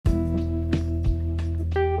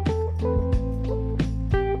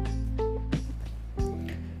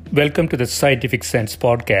Welcome to the Scientific Sense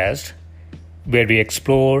podcast, where we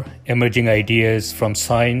explore emerging ideas from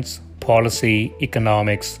science, policy,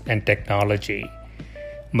 economics, and technology.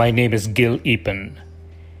 My name is Gil Eapen.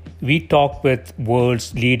 We talk with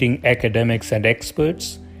world's leading academics and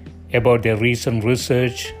experts about their recent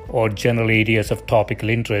research or general areas of topical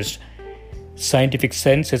interest. Scientific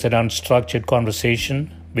Sense is an unstructured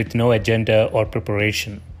conversation with no agenda or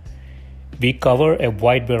preparation. We cover a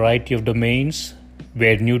wide variety of domains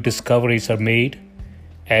where new discoveries are made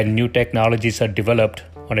and new technologies are developed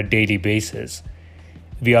on a daily basis.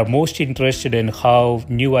 We are most interested in how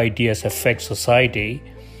new ideas affect society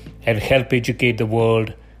and help educate the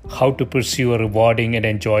world how to pursue a rewarding and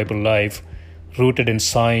enjoyable life rooted in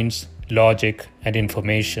science, logic, and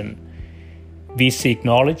information. We seek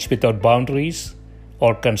knowledge without boundaries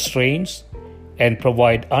or constraints and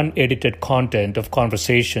provide unedited content of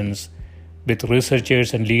conversations with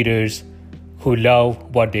researchers and leaders who love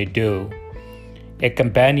what they do. A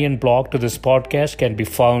companion blog to this podcast can be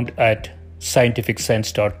found at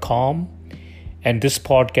scientificsense.com, and this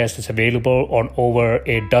podcast is available on over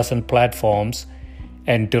a dozen platforms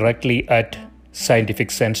and directly at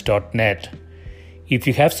scientificsense.net. If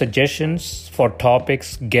you have suggestions for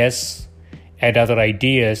topics, guests, and other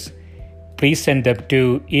ideas, please send them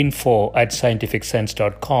to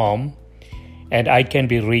info@scientificsense.com, and I can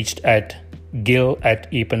be reached at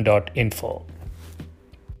gil@eapen.info.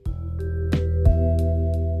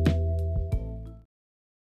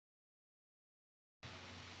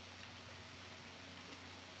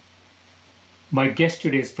 My guest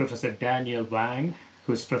today is Professor Daniel Wang,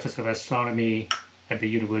 who is Professor of Astronomy at the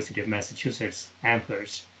University of Massachusetts,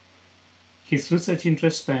 Amherst. His research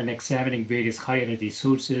interests span examining various high-energy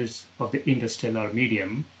sources of the interstellar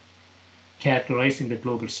medium, characterizing the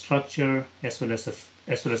global structure as well as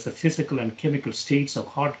the physical and chemical states of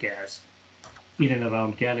hot gas in and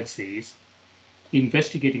around galaxies,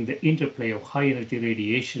 investigating the interplay of high-energy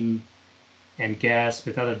radiation and gas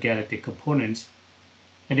with other galactic components,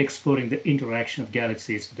 and exploring the interaction of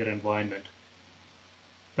galaxies with their environment.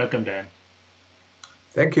 Welcome, Dan.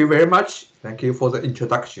 Thank you very much. Thank you for the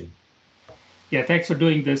introduction. Yeah, thanks for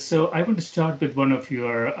doing this. So I want to start with one of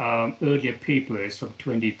your earlier papers from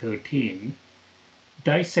 2013,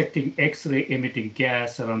 dissecting X-ray emitting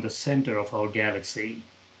gas around the center of our galaxy,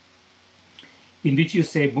 in which you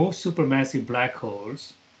say most supermassive black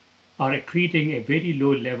holes are accreting at very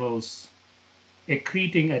low levels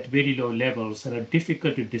and are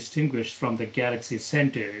difficult to distinguish from the galaxy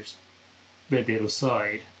centers where they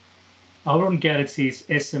reside. Our own galaxy's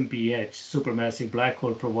SMBH, supermassive black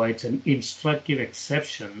hole, provides an instructive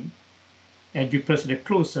exception, and we present a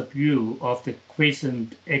close-up view of the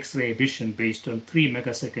quiescent X-ray emission based on 3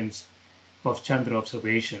 megaseconds of Chandra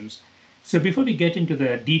observations. So before we get into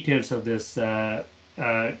the details of this, Dan,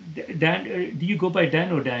 do you go by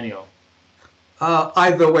Dan or Daniel?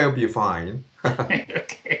 Either way will be fine.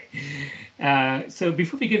 Okay. So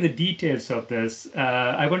before we get the details of this,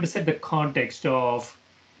 I want to set the context of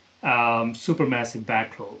supermassive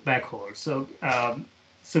black hole. So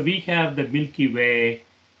we have the Milky Way.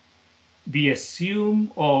 We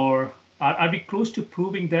assume, or are we close to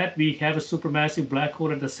proving that we have a supermassive black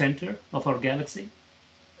hole at the center of our galaxy?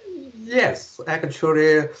 Yes,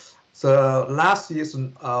 actually, the last year's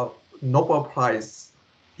Nobel Prize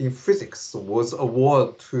in physics was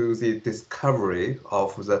awarded to the discovery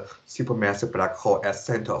of the supermassive black hole at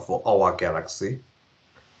center of our galaxy.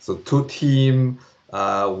 So two teams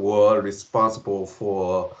were responsible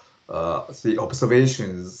for the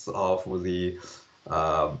observations of the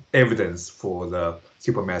evidence for the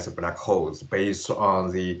supermassive black holes based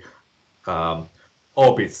on the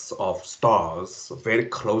orbits of stars very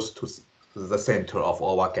close to the center of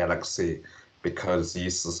our galaxy, because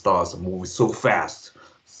these stars move so fast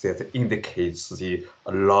that indicates the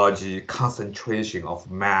large concentration of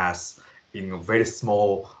mass in a very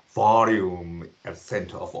small volume at the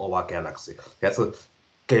center of our galaxy. That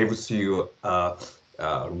gives you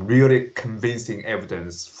really convincing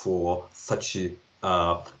evidence for such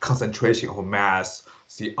concentration of mass.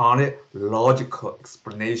 The only logical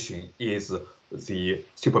explanation is the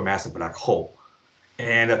supermassive black hole.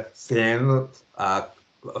 And then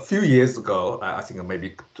a few years ago, I think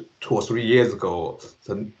maybe 2 or 3 years ago,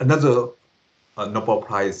 another Nobel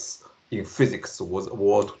Prize in physics was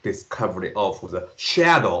awarded to discovery of the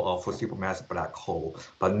shadow of a supermassive black hole,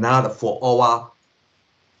 but not for our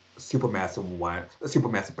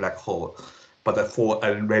supermassive black hole, but for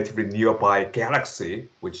a relatively nearby galaxy,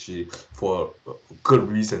 which for good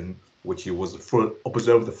reason, which was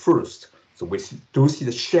observed first. So we do see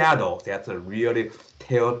the shadow. That's a really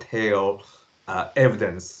telltale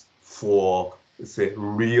evidence for the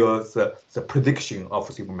real the prediction of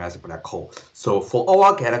supermassive black hole. So for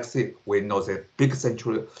our galaxy, we know the big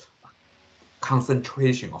central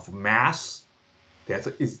concentration of mass that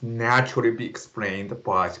is naturally be explained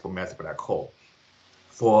by supermassive black hole.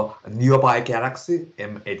 For a nearby galaxy,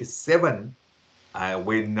 M87,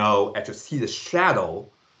 we know actually see the shadow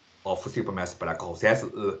of supermassive black holes. That's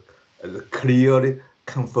a clear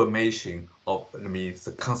confirmation of, I mean,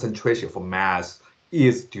 the concentration for mass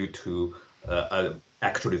is due to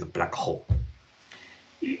actually the black hole.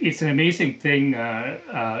 It's an amazing thing,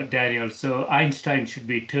 Daniel. So Einstein should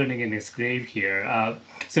be turning in his grave here.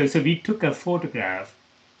 So we took a photograph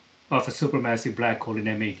of a supermassive black hole in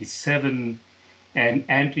M87, and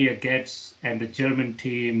Andrea Getz and the German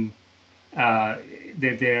team,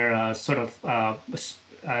 they're sort of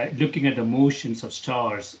looking at the motions of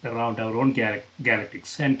stars around our own galactic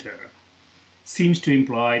center. Seems to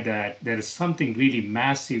imply that there is something really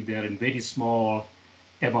massive there in very small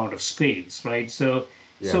amount of space, right? So,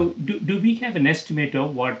 Yeah. so do we have an estimate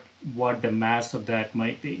of what the mass of that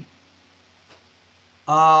might be?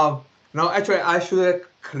 No, actually, I should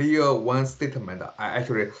clear one statement. I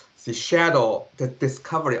actually the shadow, the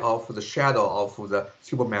discovery of the shadow of the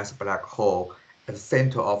supermassive black hole at the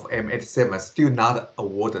center of M87 still not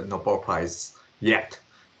awarded Nobel Prize yet.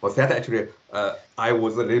 Was that actually? I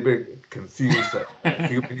was a little bit confused a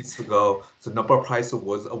few minutes ago. The Nobel Prize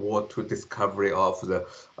was awarded to discovery of the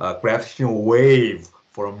gravitational wave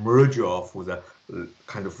for a merger of the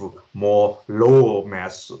kind of more low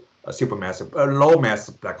mass supermassive, low mass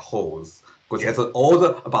black holes. Because Yeah. that's all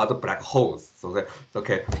about the black holes. So that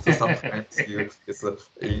okay. So sometimes you it's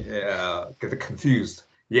get confused.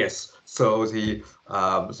 Yes. So the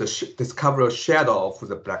discovery of shadow of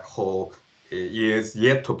the black hole is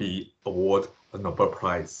yet to be awarded a Nobel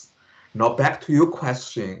Prize. Now back to your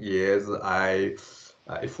question is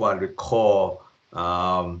if I recall,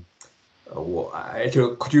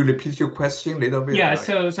 actually, could you repeat your question a little bit? Yeah,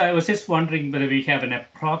 so I was just wondering whether we have an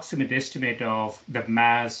approximate estimate of the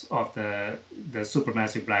mass of the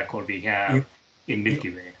supermassive black hole we have in, in in, Milky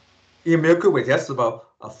Way. in Milky Way, that's about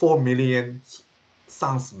 4 million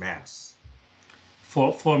suns mass.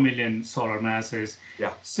 4 million solar masses.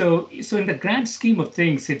 Yeah. So in the grand scheme of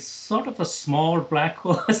things, it's sort of a small black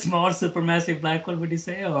hole, a small supermassive black hole, would you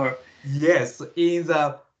say, or? Yes, in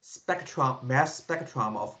the spectrum, mass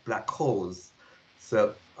spectrum of black holes,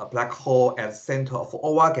 the black hole at the center of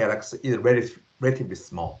our galaxy is relatively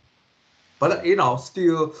small. But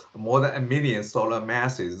still more than a million solar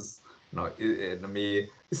masses. I mean,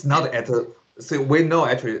 it's not at a. So we know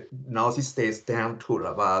actually now these days down to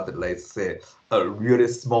about, let's say, a really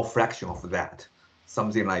small fraction of that,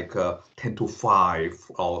 something like 10 to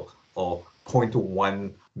 5 or zero point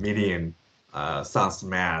 0.1 million sun's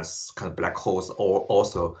mass kind of black holes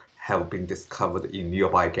also have been discovered in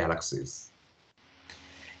nearby galaxies.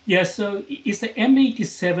 Yeah, so is the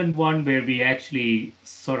M87 one where we actually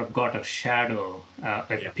sort of got a shadow, a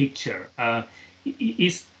Yeah. picture?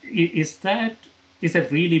 Is that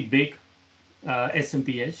really big,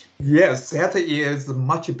 SMPH? Yes, that is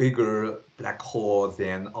much bigger black hole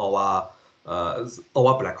than our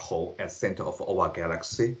black hole at center of our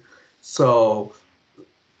galaxy. So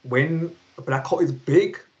when a black hole is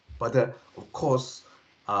big, but of course,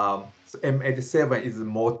 the M87 is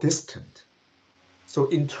more distant. So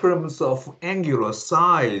in terms of angular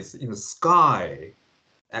size in the sky,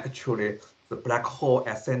 actually the black hole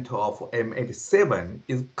at center of M87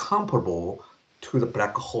 is comparable to the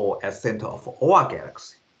black hole at center of our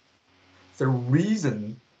galaxy. The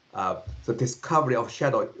reason the discovery of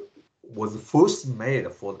shadow was first made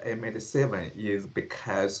for the M87 is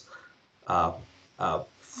because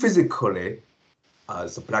physically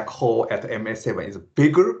the black hole at M87 is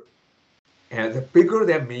bigger, and the bigger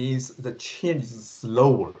that means the change is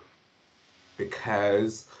slower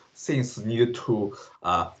because things need to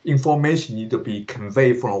information need to be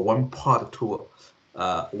conveyed from one part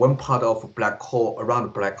of black hole around the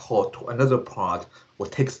black hole to another part will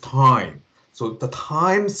takes time. So the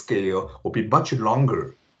time scale will be much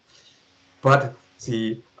longer. But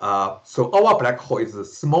so our black hole is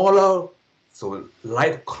smaller, so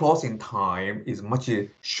light crossing time is much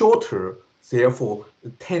shorter. Therefore,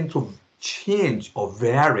 it tend to change or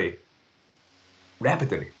vary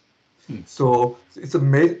rapidly. Hmm. So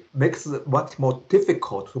makes it much more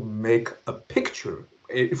difficult to make a picture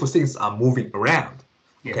if things are moving around.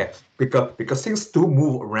 Yeah. Okay, because things do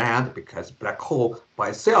move around because black hole by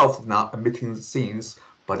itself not emitting things,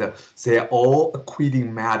 but they're all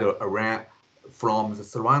accreting matter around from the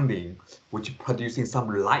surrounding, which producing some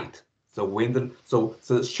light. So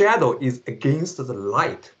the shadow is against the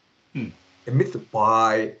light, Hmm. emitted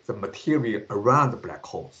by the material around the black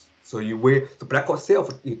holes. So the black hole itself,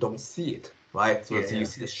 you don't see it, right? So you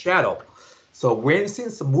see the shadow. So when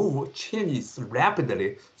things move, changes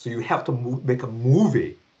rapidly, so you have to make a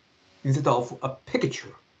movie instead of a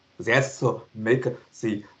picture. That's to make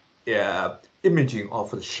the imaging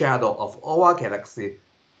of the shadow of our galaxy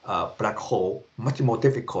black hole much more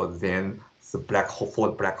difficult than the black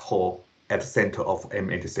hole at the center of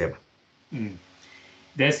M87. Mm.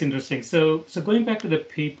 That's interesting. So going back to the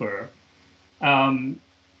paper, um,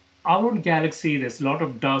 our own galaxy, there's a lot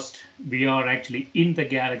of dust. We are actually in the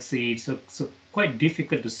galaxy, so quite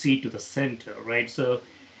difficult to see to the center, right? So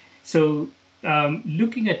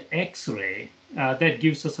looking at X-ray, that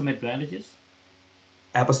gives us some advantages.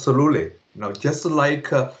 Absolutely. Just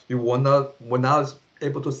like we're not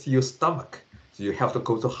able to see your stomach, so you have to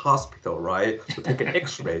go to hospital, right, to take an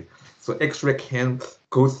X-ray. So X-ray can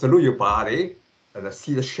go through your body and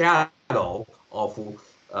see the shadow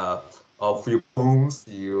uh, of your bones,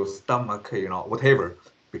 your stomach, whatever.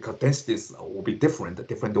 Because densities will be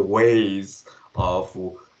different ways of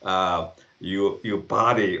your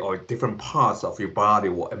body or different parts of your body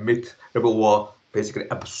will will basically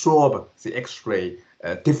absorb the X-ray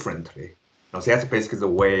differently. So that's basically the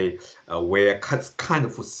way we're kind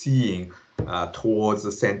of seeing towards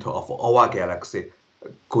the center of our galaxy,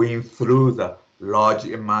 going through the large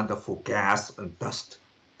amount of gas and dust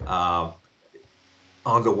uh,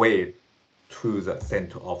 on the way to the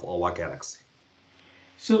center of our galaxy.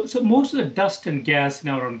 So most of the dust and gas in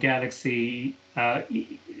our own galaxy,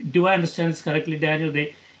 do I understand this correctly, Daniel?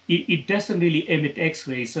 It doesn't really emit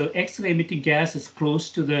X-ray. So X-ray emitting gas is close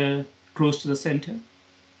to the center.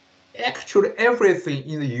 Actually, everything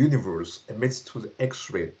in the universe emits to the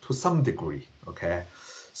X-ray to some degree. Okay,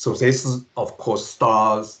 so this is of course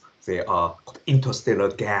stars. They are called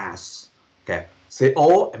interstellar gas. Okay, they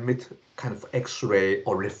all emit kind of X-ray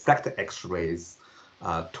or reflect X-rays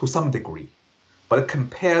to some degree. But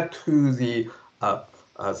compared to the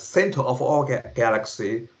center of our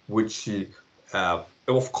galaxy, which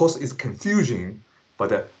of course is confusing,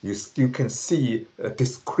 but you still can see a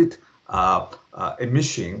discrete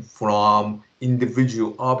emission from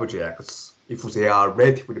individual objects if they are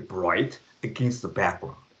relatively bright against the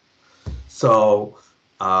background. So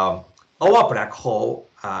our black hole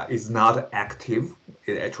is not active.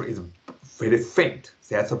 It actually is very faint.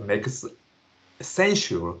 That makes it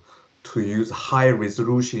essential to use high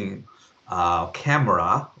resolution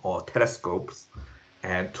camera or telescopes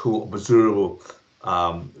and to observe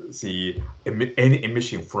any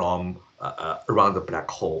emission from around the black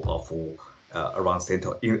hole of around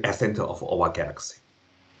center of our galaxy.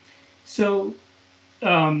 So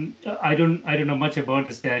I don't know much about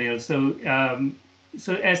this, Daniel. So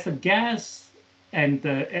as the gas and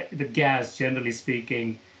the gas, generally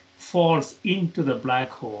speaking, falls into the black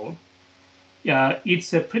hole,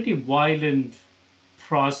 it's a pretty violent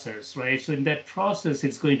process, right? So in that process,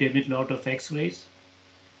 it's going to emit a lot of X-rays.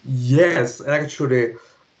 Yes, actually,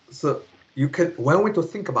 so you can one way to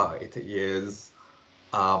think about it is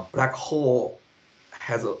black hole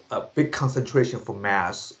has a big concentration for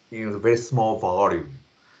mass in a very small volume.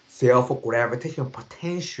 Therefore, gravitational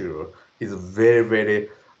potential is very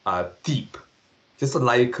deep, just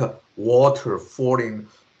like water falling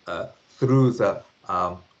through the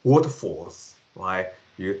waterfalls, right?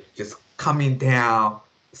 You just coming down,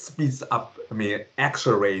 speeds up, I mean,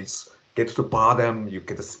 accelerates, get to the bottom, you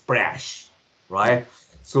get a splash, right?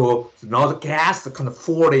 So now the gas kind of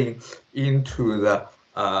falling into the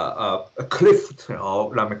a cliff,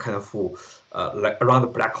 like kind of like around the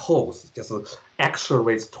black holes, just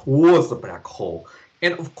accelerates towards the black hole.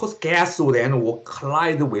 And of course, gas then will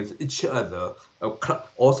collide with each other.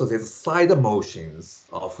 Also, there's side motions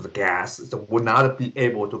of the gas that will not be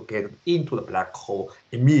able to get into the black hole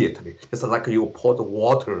immediately. It's like you pour the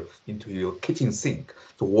water into your kitchen sink.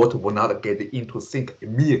 The water will not get into the sink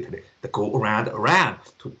immediately. They go around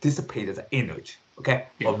to dissipate the energy, okay,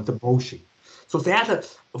 of the motion. So that,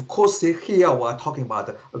 of course, here we're talking about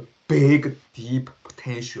a big, deep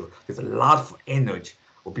potential. There's a lot of energy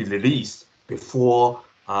will be released before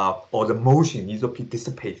or the motion needs to be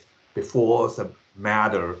dissipated before the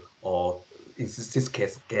matter or in this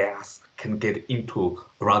case gas can get into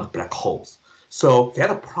around black holes. So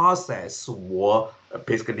that process will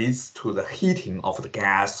basically leads to the heating of the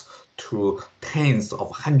gas to tens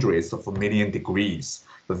of hundreds of million degrees.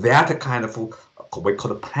 That kind of we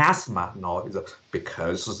call it plasma now is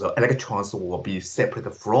because the electrons will be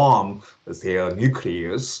separate from their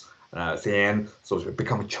nucleus, then so it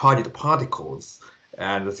become charged particles,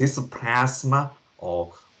 and this plasma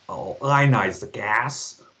or ionized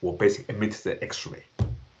gas will basically emit the X-ray.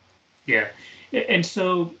 Yeah. And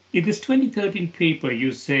so in this 2013 paper,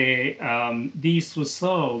 you say these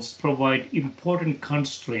results provide important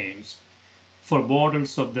constraints for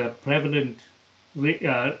models of the prevalent ra-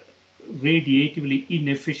 uh, radiatively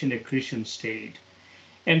inefficient accretion state.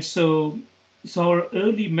 And so our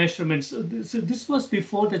early measurements, so this was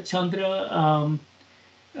before the Chandra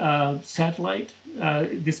satellite.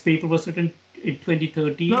 This paper was written in No,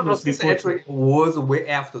 2013, no, was this before. actually was way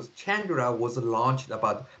after Chandra was launched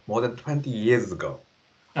about more than 20 years ago.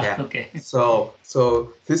 Okay, Okay. so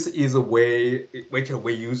this is a way which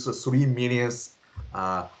we use 3 million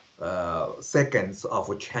uh, seconds of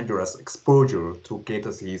Chandra's exposure to get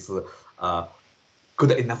this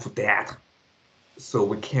good enough data. So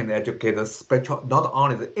we can educate the spectral, not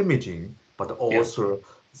only the imaging, but Yeah. also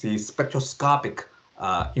the spectroscopic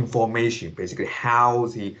information, basically how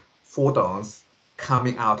the photons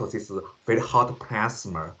coming out of this very hot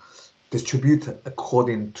plasma distribute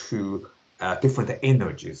according to different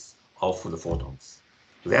energies of the photons.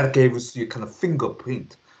 That gives you kind of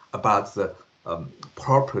fingerprint about the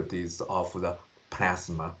properties of the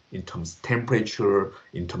plasma in terms of temperature,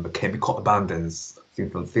 in terms of chemical abundance,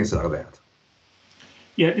 things like that.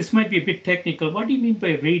 Yeah, this might be a bit technical. What do you mean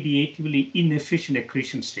by radiatively inefficient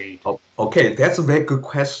accretion state? Oh, okay, that's a very good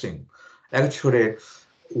question. Actually,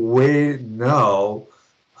 we know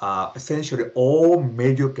essentially all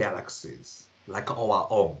major galaxies, like our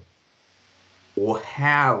own, will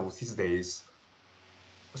have these days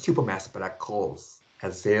supermassive black holes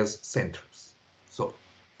as their centers. So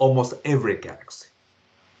almost every galaxy,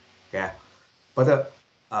 yeah. But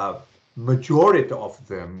the majority of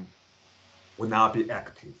them will not be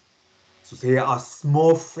active. So there are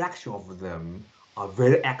small fraction of them are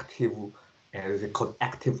very active, and they called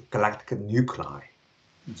active galactic nuclei.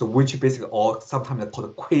 So which basically or sometimes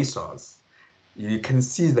called quasars. You can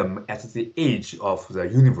see them at the edge of the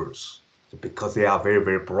universe because they are very,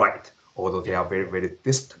 very bright, although they Yeah. are very, very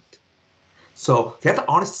distant. So that's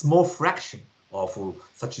only a small fraction of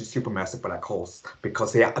such supermassive black holes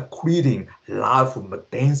because they are accreting a lot of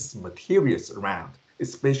dense materials around,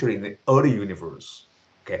 especially in the early universe.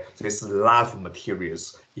 Okay, so there's a lot of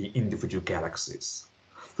materials in individual galaxies.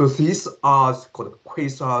 So these are called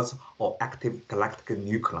quasars or active galactic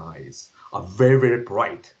nuclei, are very, very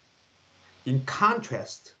bright. In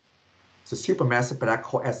contrast, the supermassive black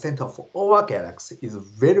hole at center of our galaxy is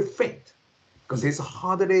very faint because there's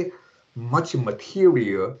hardly much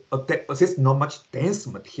material, there's not much dense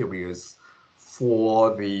materials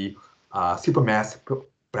for the supermassive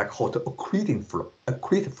black hole to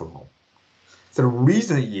accrete from. The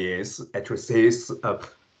reason is actually there's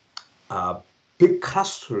uh, big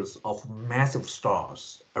clusters of massive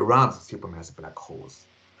stars around the supermassive black holes.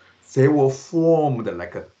 They were formed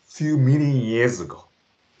like a few million years ago.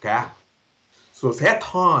 Okay, so that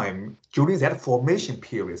time, during that formation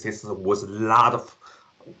period, there was a lot of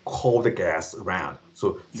cold gas around.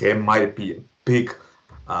 So there might be a big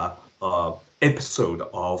uh, episode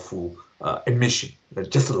of emission,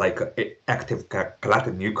 just like active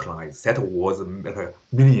galactic nuclei. That was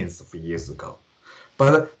millions of years ago.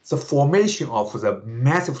 But the formation of the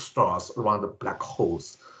massive stars around the black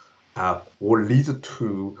holes will lead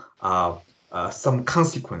to some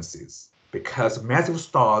consequences because massive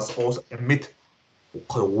stars also emit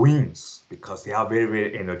called winds because they are very,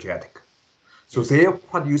 very energetic. So Yes. they are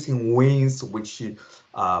producing winds which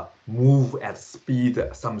move at speed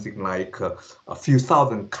something like a few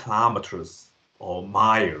thousand kilometers or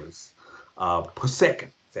miles per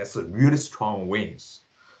second. That's a really strong winds.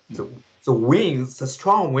 So the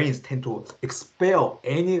strong winds tend to expel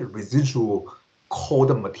any residual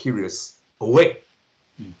cold materials away.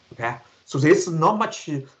 Okay, so there's not much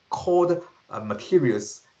cold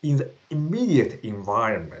materials in the immediate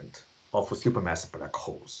environment of supermassive black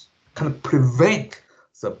holes. Kind of prevent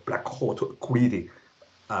the black hole to accrete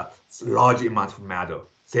uh, large amount of matter,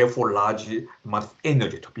 therefore large amount of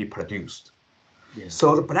energy to be produced. Yeah.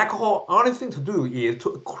 So the black hole only thing to do is to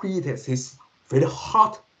accrete this very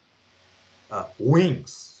hot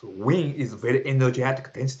wings. So wind is very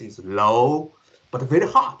energetic, density is low, but very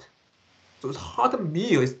hot. So it's hot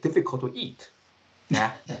meal is difficult to eat.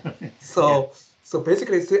 Yeah. Yeah. So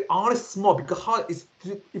basically it's only small because hot is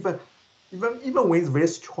even with very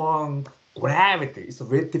strong gravity, it's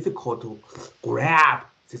very difficult to grab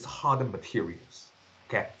these hard materials.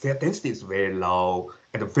 Okay, their density is very low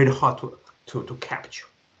and very hard to capture.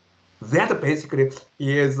 That basically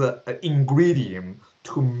is an ingredient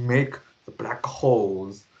to make the black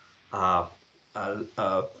holes uh,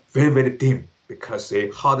 very, very dim because they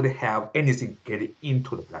hardly have anything getting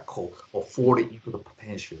into the black hole or falling into the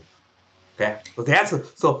potential. Okay,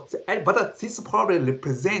 so but this probably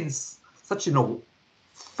represents such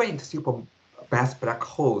faint supermass black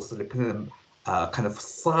holes represent kind of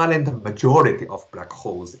silent majority of black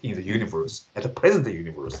holes in the Mm. universe at the present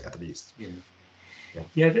universe at least. Yeah. Yeah.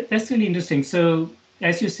 Yeah, that's really interesting. So,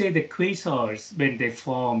 as you say, the quasars, when they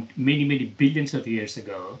formed many, many billions of years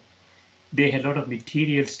ago, they had a lot of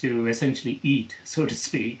materials to essentially eat, so to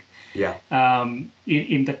speak. Yeah.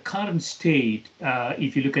 In the current state,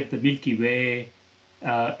 if you look at the Milky Way,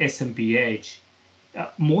 SMPH,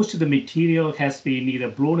 most of the material has been either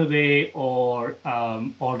blown away or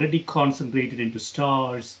already concentrated into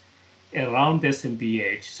stars around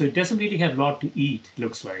SMPH. So it doesn't really have a lot to eat,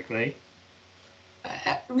 looks like, right?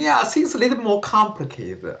 Yeah, things a little more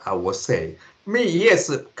complicated, I would say. I mean, yes,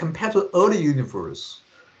 compared to early universe,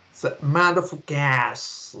 the amount of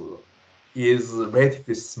gas is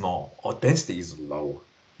relatively small, or density is low.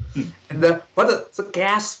 Mm. But the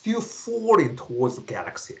gas still falling towards the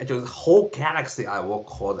galaxy. Actually, the whole galaxy I will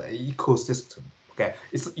call the ecosystem. Okay,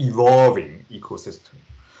 it's evolving ecosystem.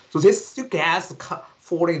 So this still gas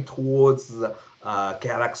falling towards the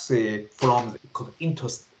galaxy from the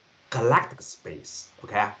intergalactic space.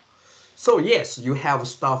 Okay, so yes, you have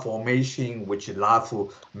star formation, which a lot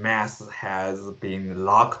of mass has been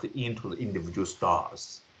locked into the individual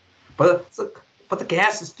stars. But the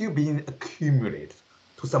gas is still being accumulated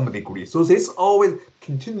to some degree. So this always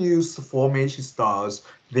continuous formation stars.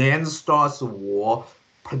 Then the stars will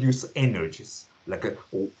produce energies. Like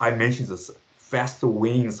I mentioned, this fast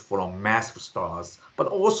winds from massive stars, but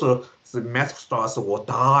also the massive stars will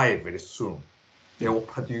die very soon. They Mm. will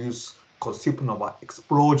produce called supernova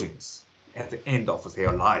explosions at the end of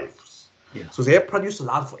their lives. Yeah. So they produce a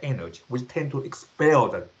lot of energy, which tend to expel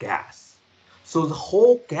the gas. So the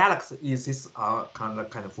whole galaxy is this kind of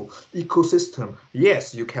ecosystem.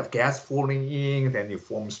 Yes, you have gas falling in, then you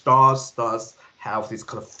form stars. Stars have this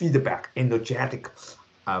kind of feedback, energetic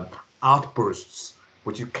um, outbursts,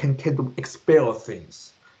 which you can tend to expel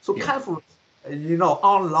things. So Yeah. kind of,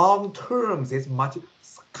 on long term, there's much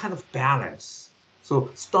kind of balance. So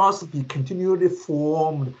stars be continually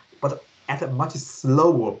formed, but at a much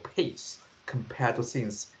slower pace compared to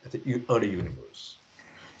things at the early universe.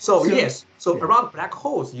 So So, yes, so yeah. around black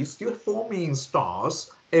holes, you still forming stars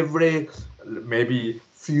every maybe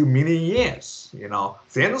few million years.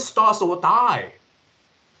 Then the stars will die.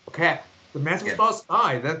 Okay, the massive Yeah. stars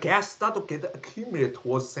die, the gas start to get accumulated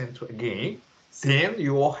towards center again. Then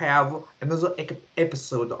you will have another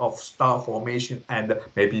episode of star formation and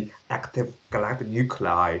maybe active galactic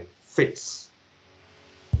nuclei phase.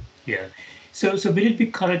 Yeah. So will it be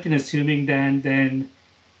correct in assuming then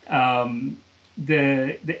um,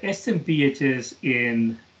 the SMPHs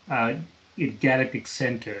in galactic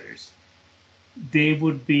centers, they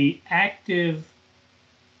would be active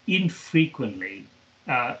infrequently.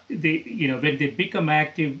 When they become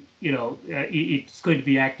active, it's going to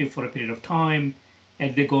be active for a period of time,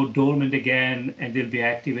 and they go dormant again, and they'll be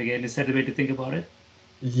active again. Is that the way to think about it?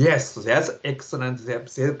 Yes, that's excellent.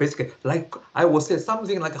 That's basically like I would say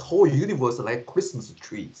something like a whole universe like Christmas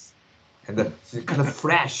trees. And the kind of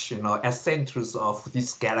flash, as centers of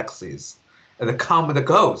these galaxies, and the come and the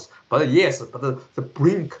goes. But yes, but the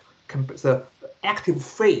brink, the active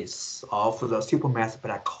phase of the supermassive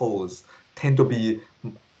black holes tend to be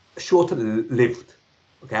short-lived.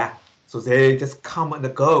 Okay, so they just come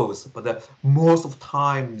and goes, but most of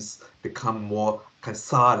times become more kind of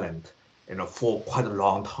silent, for quite a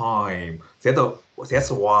long time.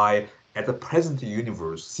 That's why at the present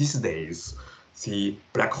universe these days the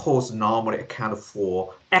black holes normally account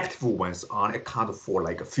for active ones on account for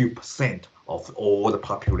like a few percent of all the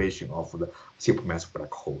population of the supermassive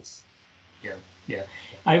black holes. Yeah, yeah.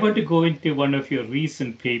 I want to go into one of your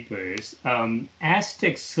recent papers,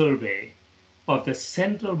 Aztec survey of the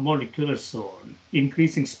central molecular zone,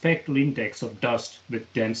 increasing spectral index of dust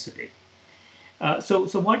with density. So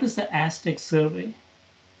what is the Aztec survey?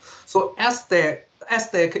 So Aztec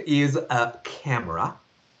is a camera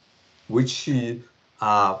which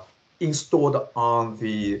uh, installed on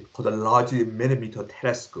the large millimeter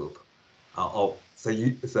telescope of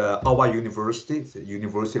our university, the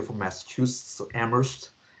University of Massachusetts Amherst,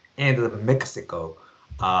 and the Mexico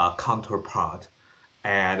counterpart,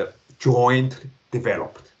 and joint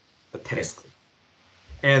developed the Yeah, telescope.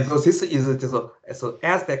 And so this is just so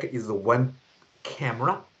Aztec is one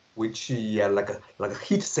camera which like a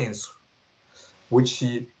heat sensor which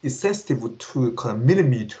is sensitive to kind of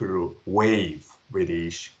millimeter wave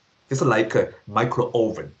radiation. It's like a micro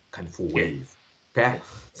oven kind of yeah, wave. Okay, yeah,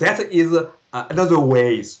 that is another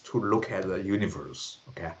ways to look at the universe.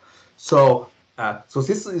 Okay, so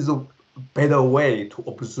this is a better way to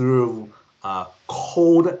observe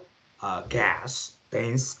cold gas,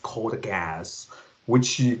 dense cold gas,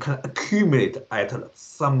 which can accumulate at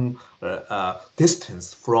some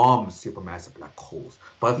distance from supermassive black holes.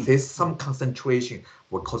 But there's some concentration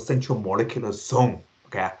we call central molecular zone,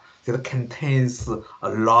 okay, that contains a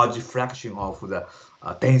large fraction of the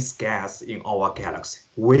dense gas in our galaxy,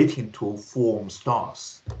 waiting to form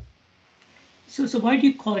stars. So why do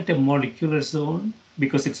you call it a molecular zone?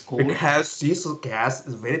 Because it's cold? Because this gas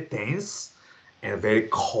is very dense and very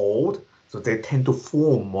cold, so they tend to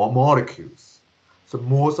form more molecules. So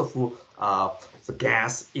most of the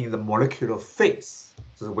gas in the molecular phase,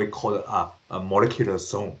 so we call it a molecular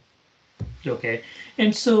zone. Okay.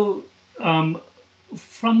 And so um,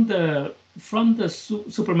 from the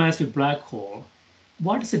supermassive black hole,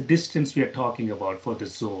 what is the distance we are talking about for the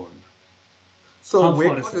zone? So How we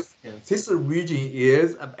far call is it? this, Yeah. this region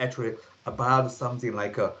is actually about something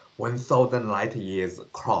like 1,000 light years Okay.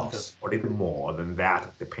 across, or a little more than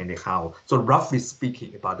that, depending how. So roughly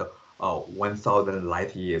speaking, about 1,000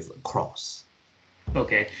 light years across.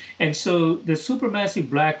 Okay. And so the supermassive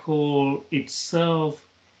black hole itself,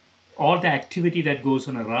 all the activity that goes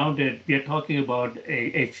on around it, we are talking about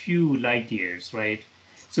a few light years, right?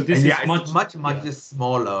 So this And is yeah, it's much, much yeah,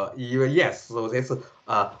 smaller. Yes, so this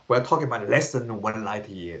we're talking about less than 1 light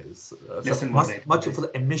years. less So than one much light. much of Okay.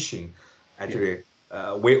 the emission Yeah. actually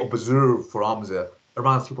we observe from the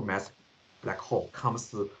around supermassive black hole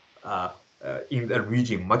comes in the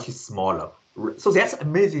region much smaller. So that's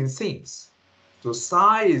amazing things. The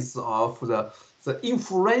size of the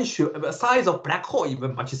influential size of black hole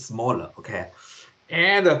even much smaller. Okay,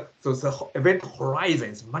 and so the event horizon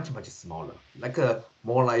is much smaller, like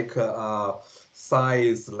more like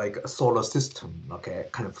size like a solar system, okay,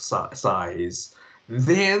 kind of size.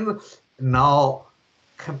 Then now,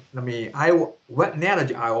 what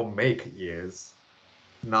analogy I will make is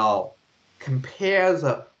now compare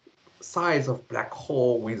the size of black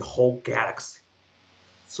hole with the whole galaxy.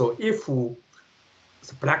 So if the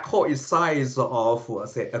black hole is size of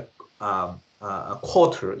say a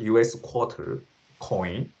quarter U.S. quarter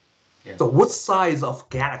coin. Yeah. So what size of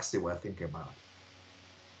galaxy we're thinking about?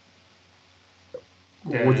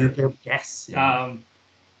 Would you The give a guess? um,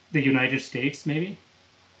 the United States, maybe?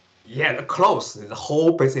 Yeah, close. The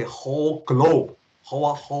whole basically whole globe,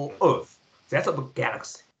 whole Earth. That's a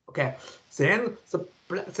galaxy. Okay. Then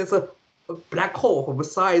since a black hole of the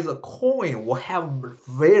size of a coin will have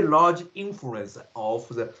very large influence of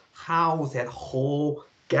the how that whole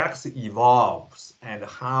galaxy evolves and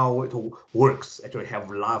how it works. Actually, have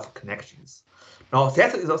a lot of connections. Now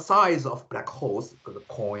that is the size of black holes, the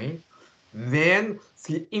coin. Then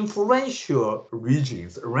the influential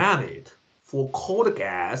regions around it for cold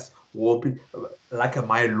gas will be like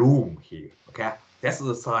my room here. Okay, that's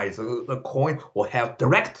the size. The coin will have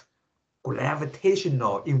direct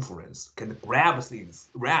gravitational influence, can grab things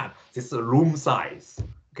around this room size.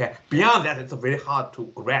 Okay, Yeah. beyond that, it's very hard to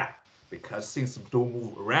grab because things don't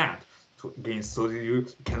move around to again, so you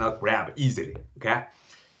cannot grab easily. Okay,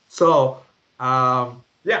 so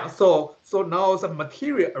yeah, so now the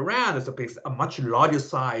material around the base a much larger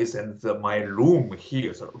size than my room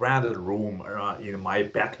here. So around the room around in my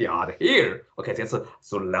backyard here. Okay, that's a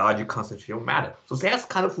so large concentration of matter. So that's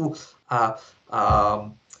kind of uh,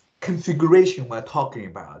 um, configuration we're talking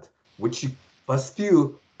about, which but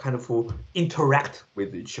still kind of interact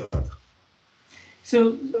with each other.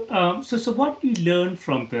 So what we learned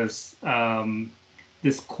from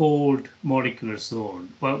this cold molecular zone?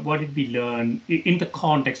 What did we learn in the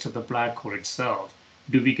context of the black hole itself?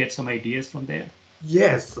 Do we get some ideas from there?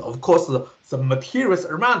 Yes, of course, the materials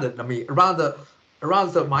around it,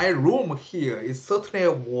 around my room here is certainly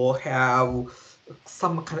will have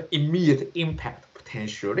some kind of immediate impact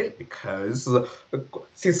potentially because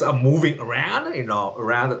since I'm moving around,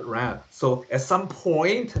 around. So at some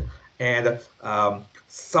point, and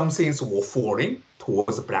some things will falling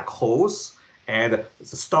towards the black holes, and the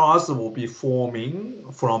stars will be forming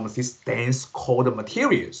from these dense cold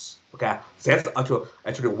materials. Okay, that's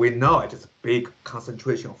actually we know it's a big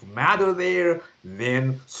concentration of matter there.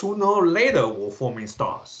 Then sooner or later will forming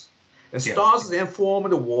stars. And Yeah. stars then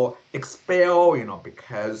formed will expel,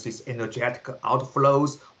 because these energetic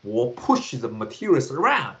outflows will push the materials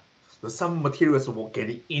around. So some materials will get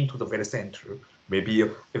into the very center. Maybe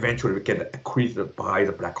eventually get accreted by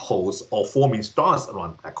the black holes or forming stars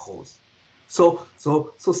around black holes. So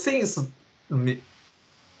things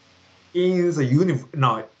in the universe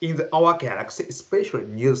now in our galaxy, especially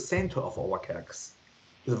near the center of our galaxy,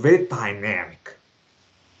 is very dynamic.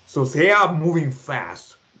 So they are moving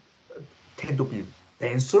fast, tend to be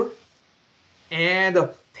denser, and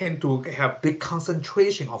tend to have big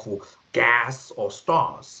concentration of gas or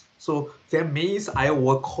stars. So that means I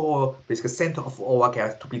will call basically center of our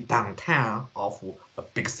gas to be downtown of a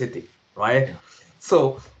big city, right? Yeah.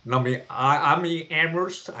 So I'm in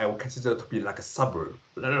Amherst. I will consider to be like a suburb,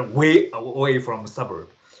 way away from suburb.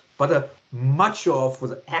 But much of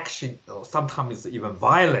the action, sometimes even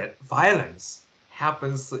violence,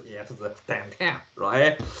 happens at the downtown,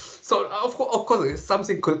 right? So of course, it's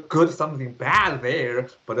something good, something bad there.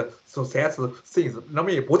 But so that's the things. I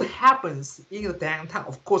mean, what happens in the downtown,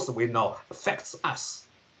 of course, we know affects us,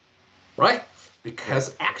 right? Yeah.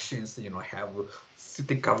 Because actions, have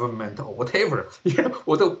city government or whatever,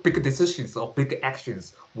 what the big decisions or big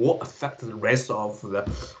actions will affect the rest of the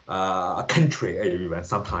country even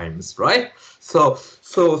sometimes, right? So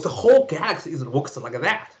the whole galaxy works like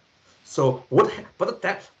that. So but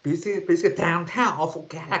that basically downtown of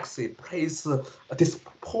galaxy plays a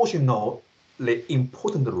disproportionately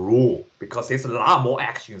important role because there's a lot more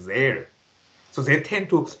actions there. So they tend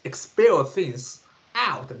to expel things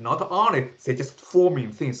out. Not only they just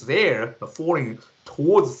forming things there, falling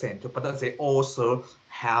towards the center, but they also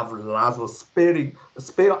have lots of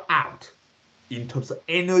spill out in terms of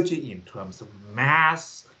energy, in terms of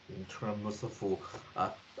mass, in terms of uh,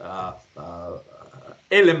 uh, uh,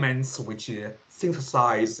 elements which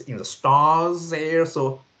synthesize in the stars there.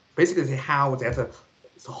 So basically, how that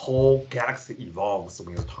the whole galaxy evolves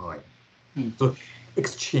with time. Hmm. So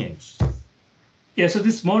exchange. Yeah, so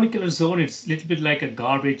this molecular zone, it's a little bit like a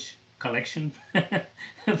garbage collection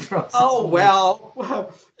process. Oh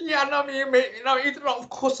well, yeah. No, I mean, of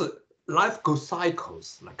course, life goes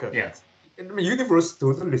cycles. Like, Yeah. I mean, universe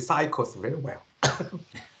does recycles very well.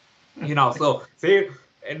 So they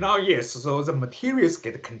and now yes, so the materials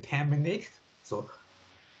get contaminated. So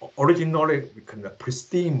originally, we can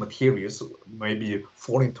pristine materials maybe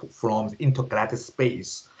falling from intergalactic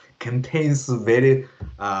space contains very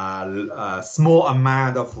small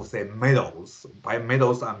amount of say metals. By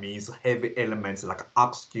metals, I mean heavy elements like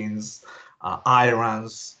oxygens,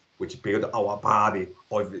 irons, which build our body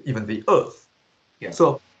or even the earth. Yeah.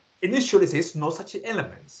 So initially, there's no such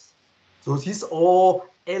elements. So these all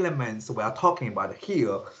elements we are talking about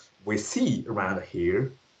here, we see around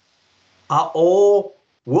here,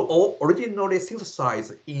 were all originally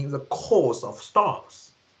synthesized in the cores of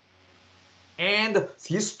stars. And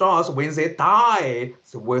these stars, when they die,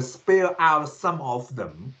 they will spill out some of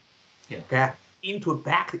them, Yeah. okay,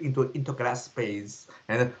 back into intergalactic space,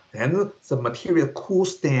 and then the material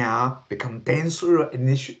cools down, become denser, and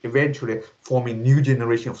eventually forming new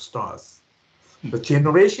generation of stars. The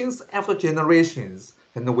generations after generations,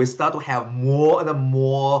 and we start to have more and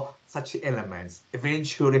more such elements.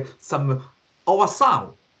 Eventually, some our sun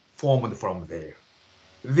formed from there.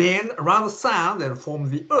 Then around the sun, then form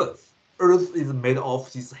the Earth. Earth is made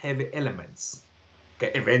of these heavy elements.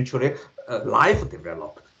 Okay, eventually, life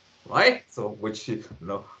developed, right? So which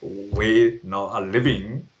we now are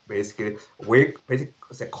living basically. We basically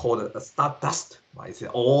they call it a star dust, right? It's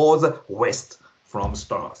all the waste from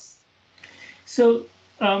stars. So,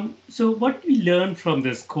 so what we learn from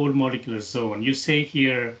this cold molecular zone? You say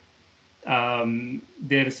here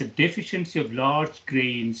there is a deficiency of large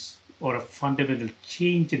grains or a fundamental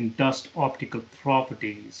change in dust optical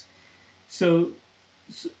properties. So,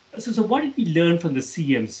 so what did we learn from the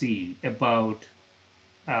CMC about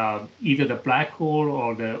either the black hole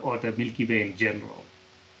or the Milky Way in general?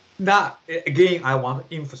 Now, again, I want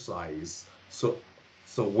to emphasize. So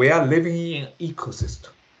we are living in an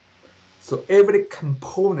ecosystem. So every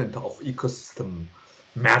component of ecosystem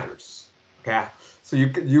matters. Okay. So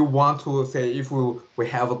you want to say if we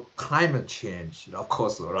have a climate change, of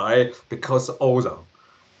course, right? Because ozone,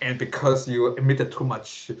 and because you emitted too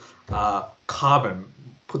much carbon,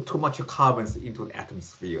 put too much carbons into the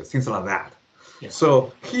atmosphere, things like that. Yeah.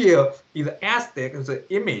 So here in the aspect, the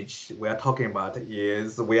image we are talking about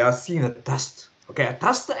is we are seeing the dust. Okay,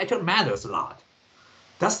 dust actually matters a lot.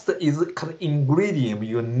 Dust is the kind of ingredient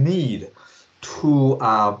you need to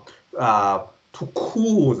uh, to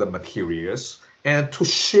cool the materials and to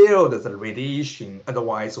shield the radiation,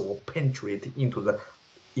 otherwise it will penetrate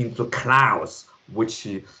into clouds, which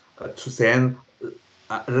to then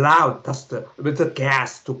allow dust with the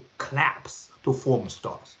gas to collapse to form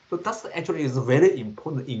stars. So dust actually is a very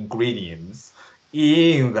important ingredients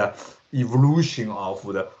in the evolution of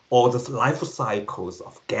all the life cycles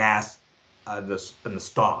of gas and the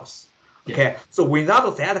stars. Yeah. Okay, so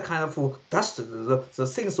without that kind of dust, the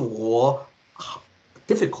things were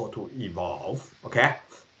difficult to evolve. Okay,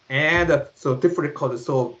 and so difficult.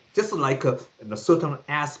 So just like in a certain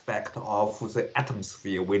aspect of the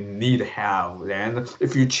atmosphere, we need to have. Then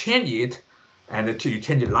if you change it, and you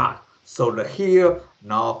change a lot. So here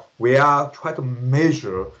now we are trying to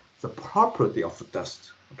measure the property of the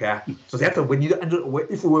dust. Okay, so that we need to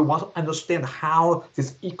if we want to understand how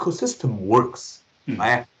this ecosystem works,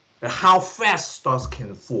 right? And how fast stars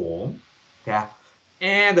can form, okay,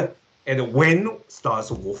 and when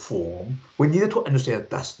stars will form, we need to understand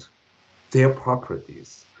dust, their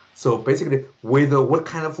properties. So basically, whether what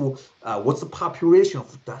kind of what's the population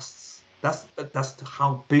of dusts? That's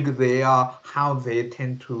how big they are, how they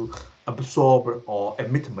tend to absorb or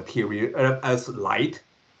emit material as light,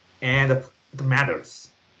 and it matters.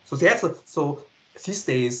 So so these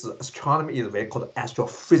days astronomy is very called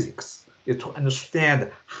astrophysics. Is to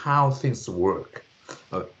understand how things work.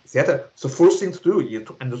 So first thing to do is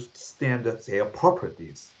to understand their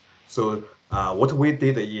properties. So what we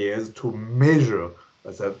did is to measure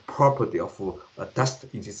the property of dust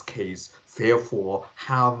in this case, therefore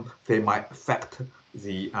how they might affect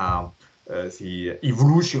the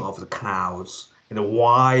evolution of the clouds and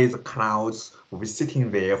why the clouds will be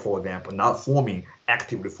sitting there, for example, not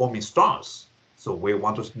actively forming stars. So we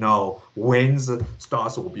want to know when the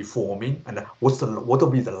stars will be forming and what will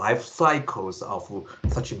be the life cycles of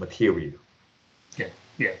such a material. Yeah,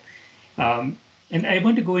 yeah. And I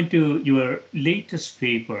want to go into your latest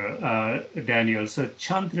paper, Daniel. So,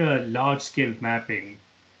 Chandra large scale mapping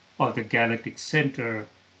of the galactic center,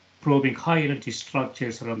 probing high energy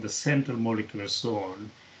structures around the central molecular zone.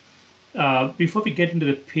 Before we get into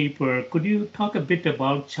the paper, could you talk a bit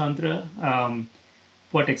about Chandra?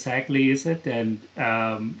 What exactly is it, and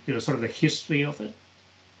sort of the history of it?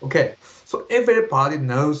 Okay, so everybody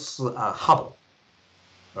knows Hubble,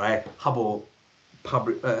 right? Hubble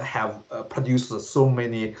have produced so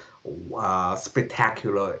many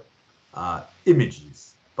spectacular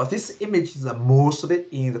images, but these images are mostly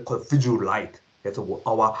in the visual light that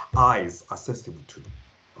our eyes are sensitive to.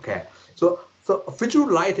 Okay, so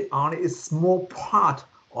visual light only is a small part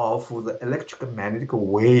of the electromagnetic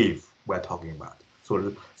wave we're talking about.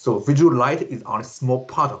 So visual light is only a small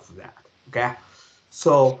part of that. Okay,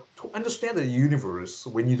 so to understand the universe,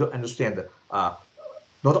 we need to understand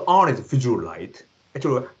not only the visual light.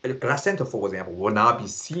 Actually, a glass center, for example, will not be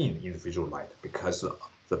seen in the visual light because of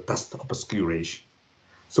the dust obscuration.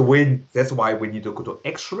 So that's why we need to go to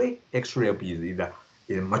X-ray. X-ray will be in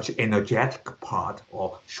a much energetic part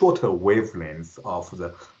or shorter wavelength of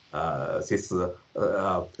the this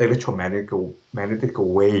electromagnetic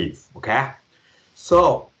wave. Okay,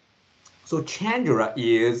 so Chandra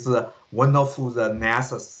is one of the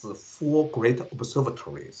NASA's four great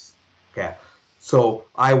observatories. Okay, so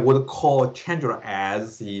I would call Chandra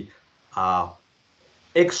as the uh,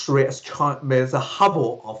 X-ray astronomy, the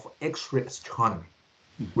Hubble of X-ray astronomy,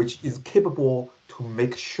 which is capable to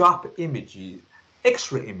make sharp images,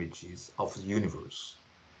 X-ray images of the universe.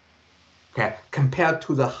 Okay, compared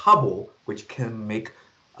to the Hubble, which can make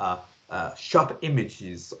sharp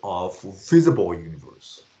images of visible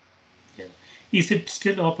universe. Yeah. Is it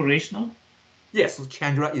still operational? Yes,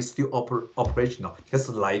 Chandra is still operational, just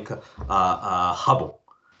like Hubble.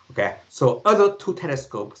 Okay, so other two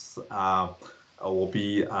telescopes will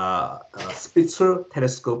be Spitzer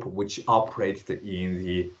telescope, which operated in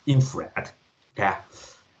the infrared. Okay,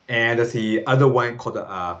 and the other one called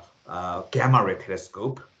Gamma ray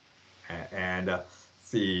telescope, and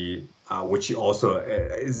the which also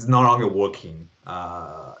is no longer working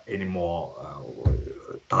anymore.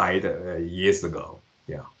 Died years ago.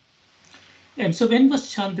 Yeah. And so, when was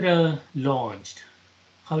Chandra launched?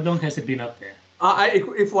 How long has it been up there?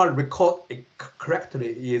 If I recall it correctly,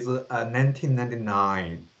 is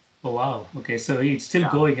 1999. Oh, wow. Okay, so it's still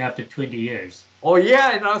Yeah. going after 20 years. Oh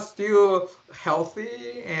yeah, and are still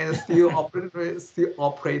healthy and still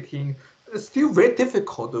operating. It's still very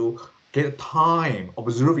difficult to get time,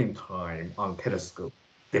 observing time on telescope.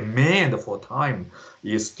 Demand for time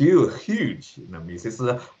is still huge. You know, means it's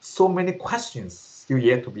so many questions still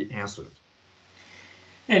yet to be answered.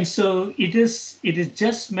 And so it is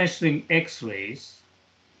just measuring X-rays,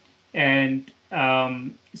 and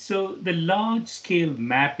so the large scale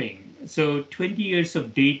mapping. So 20 years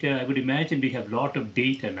of data. I would imagine we have a lot of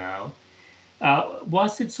data now.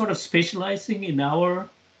 Was it sort of specializing in our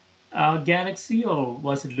galaxy, or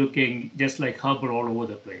was it looking just like Hubble all over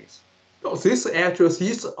the place? So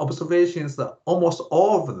these observations, almost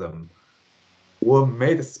all of them were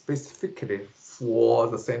made specifically for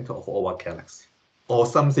the center of our galaxy or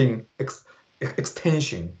something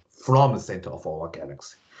extension from the center of our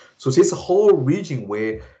galaxy. So this whole region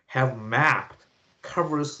we have mapped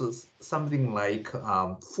covers something like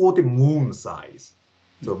 40 moon size.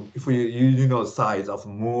 So if you know the size of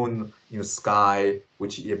moon in the sky,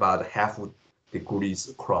 which is about half degrees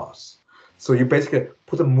across. So you basically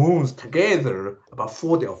put the moons together, about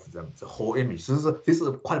 40 of them, the whole image. So this is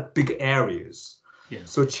quite big areas. Yeah.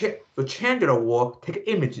 So the Chandra will take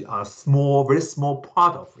image on a small, very small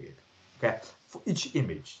part of it, okay, for each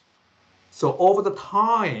image. So over the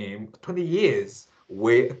time, 20 years,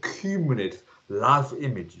 we accumulate lots of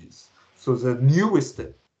images. So the newest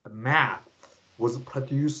map was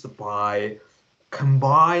produced by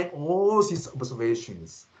combine all these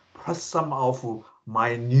observations plus some of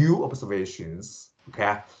my new observations,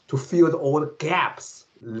 okay, to fill all the gaps,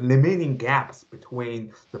 remaining gaps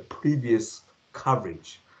between the previous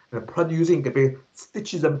coverage, and producing,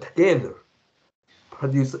 stitch them together,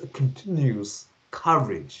 produce a continuous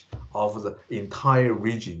coverage of the entire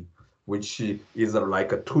region, which is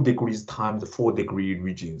like a 2 degrees times 4 degree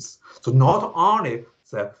regions. So not only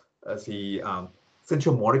the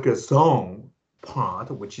central molecular zone part,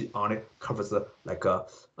 which only covers like a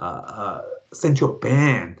central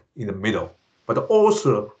band in the middle, but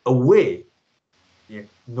also away in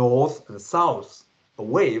north and south,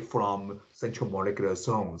 away from central molecular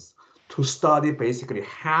zones, to study basically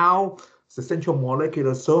how the central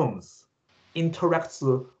molecular zones interacts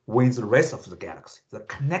with the rest of the galaxy, the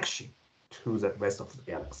connection to the rest of the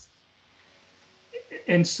galaxy.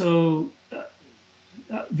 And so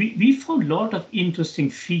we found a lot of interesting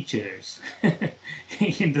features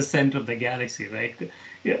in the center of the galaxy, right?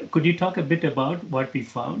 Could you talk a bit about what we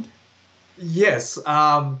found? Yes,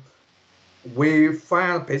 we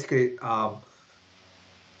find basically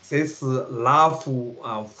this love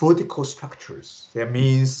vertical structures. That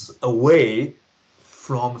means away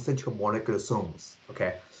from central molecular zones.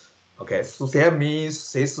 Okay, okay. So that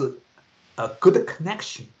means there's a good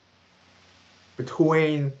connection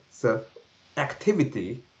between the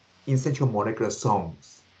activity in central molecular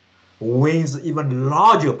zones with even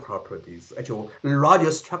larger properties, actually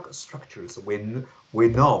larger structures we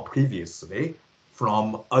know previously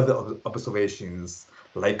from other observations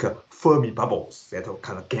like Fermi bubbles, that are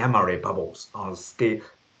kind of gamma ray bubbles on scale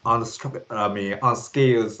on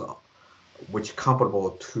scales which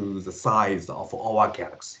comparable to the size of our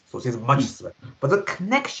galaxy. So this is much smaller. But the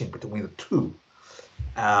connection between the two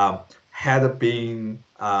had been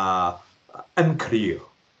unclear.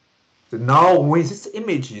 So now with these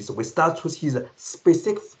images, we start to see the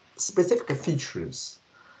specific features,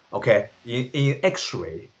 okay, in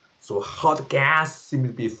X-ray. So hot gas seems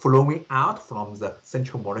to be flowing out from the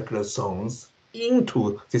central molecular zones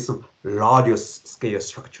into these larger scale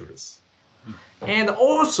structures. And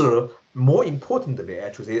also, more importantly,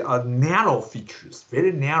 actually, are narrow features,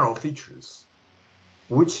 very narrow features,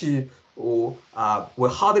 which were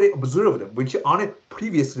hardly observed, which only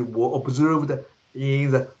previously were observed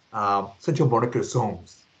in the central molecular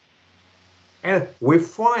zones. And we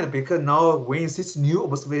find, because now with these new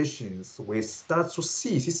observations, we start to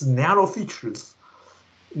see these narrow features.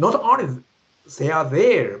 Not only they are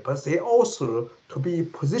there, but they also to be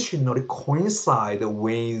positionally coincide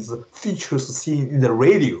with features seen in the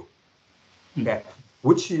radio. Okay,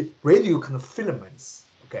 which radio kind of filaments.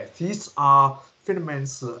 Okay, these are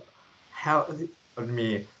filaments have I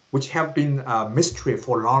mean which have been a mystery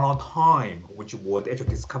for a long, long time, which was actually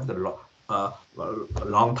discovered a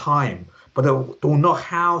long time, but don't know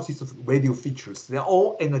how these radio features. They're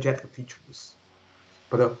all energetic features,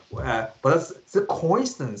 but the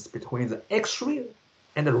coincidence between the X-ray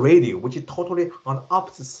and the radio, which is totally on the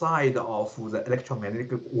opposite side of the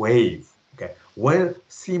electromagnetic wave. Okay, one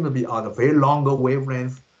seems to be on a very longer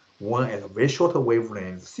wavelength, one at a very shorter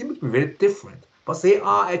wavelength, seem to be very different, but they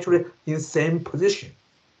are actually in the same position.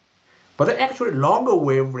 But actually, longer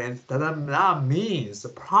wavelength does not mean the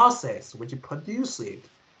process which produces it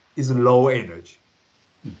is low energy.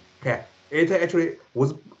 Okay, it actually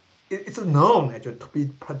was. It's known actually to be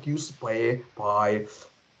produced by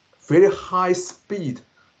very high speed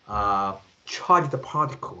charged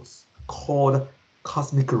particles called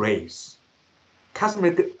cosmic rays.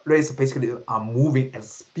 Cosmic rays basically are moving at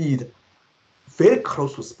speed very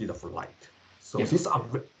close to the speed of light. So Yeah. these are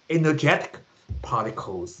energetic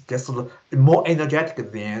particles, just more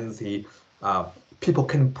energetic than the people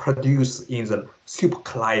can produce in the super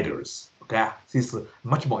colliders. Okay, this is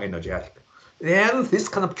much more energetic. And this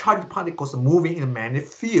kind of charged particles moving in a magnetic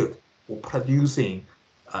field or producing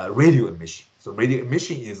radio emission. So radio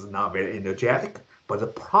emission is not very energetic, but the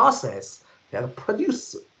process that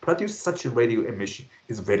produce such a radio emission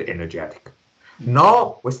is very energetic.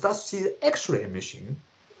 Now we start to see the X-ray emission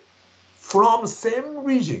from the same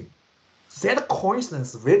region. That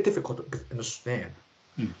coincidence is very difficult to understand.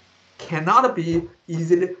 Cannot be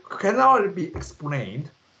explained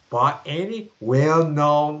by any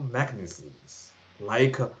well-known mechanisms.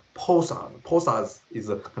 like pulsars. Pulsars is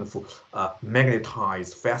a kind of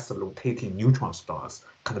magnetized, fast rotating neutron stars,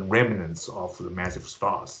 kind of remnants of the massive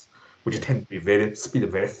stars, which Yeah. tend to be speed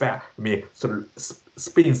very fast. I mean,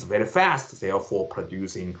 spins very fast, therefore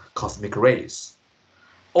producing cosmic rays.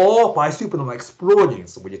 Or by supernova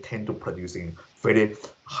explosions, which tend to producing very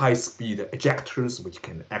high-speed ejectors, which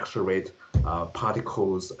can accelerate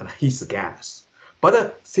particles and heat gas.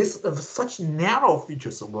 But such narrow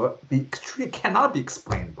features actually cannot be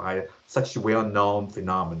explained by such well-known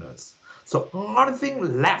phenomena. So only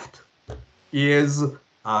thing left is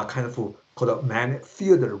kind of called magnetic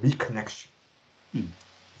field reconnection. Mm.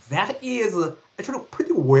 That is actually a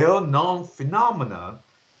pretty well-known phenomena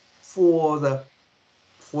for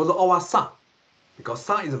our sun, because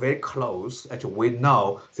sun is very close. Actually, we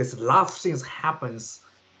know there's a lot of things happens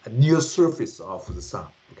near surface of the sun.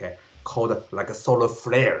 Okay, called like solar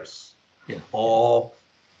flares Yeah. or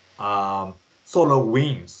um, solar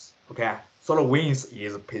winds. Okay, solar winds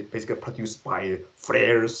is basically produced by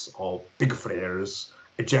flares or big flares,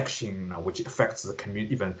 ejection, which affects the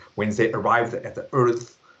community even when they arrive at the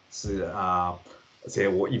Earth. Uh, they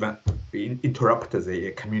will even interrupt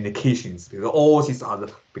the communications because all these are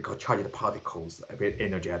because charged particles, very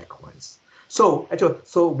energetic ones. So actually,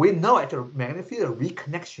 so we know actually magnetic field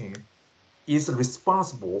reconnection is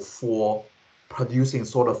responsible for producing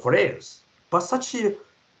solar flares. But such a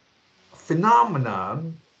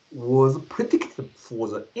phenomenon was predicted for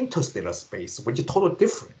the interstellar space, which is totally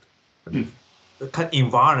different Mm. kind of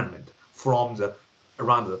environment from the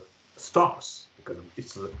around the stars, because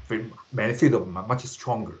it's very magnetic much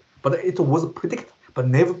stronger. But it was predicted, but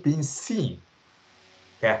never been seen.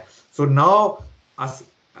 Okay, so now as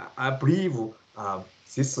I believe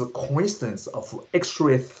this coincidence of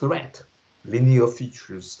X-ray threat linear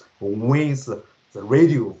features with the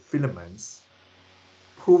radio filaments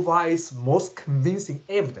provides most convincing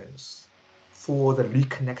evidence for the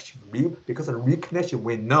reconnection, because the reconnection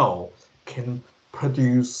we know can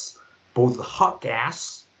produce both hot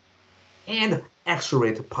gas and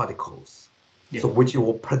X-ray particles. Yeah. So which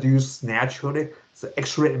will produce naturally the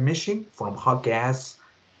X-ray emission from hot gas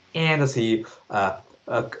and the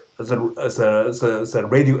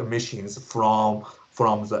radio emissions from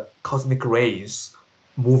the cosmic rays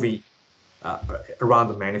moving uh, around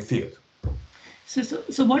the magnetic field.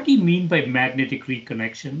 So what do you mean by magnetic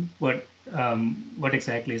reconnection? What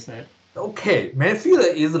exactly is that? Okay, magnetic field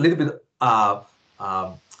is a little bit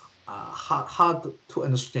um, hard to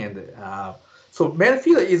understand. So magnetic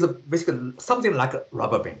field is basically something like a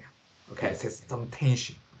rubber band. Okay, Yeah. it has some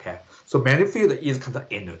tension. Okay, so magnetic field is kind of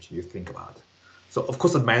energy you think about. So of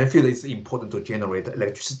course, the magnetic field is important to generate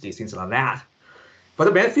electricity, things like that. But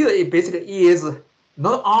the magnetic field it basically is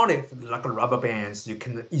not only like a rubber bands. You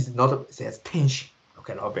can is not it has tension.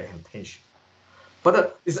 Okay, rubber band has tension,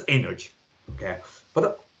 but it's energy. Okay, but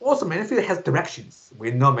also magnetic field has directions.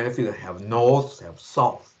 We know magnetic field have north, have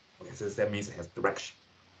south. Okay, so that means it has direction.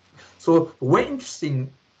 So one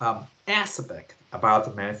interesting aspect about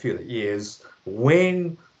the magnetic field is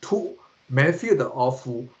when two magnetic field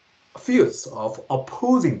of fields of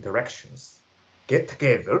opposing directions get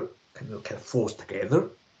together, can force together,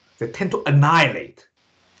 they tend to annihilate.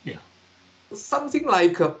 Yeah. Something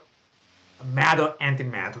like matter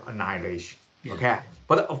antimatter annihilation. Yeah. Okay,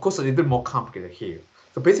 but of course a little bit more complicated here.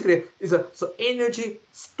 So basically, it's a so energy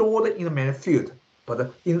stored in the magnetic field,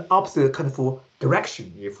 but in opposite kind of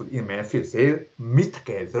direction. If in the magnetic field they meet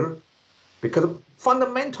together, because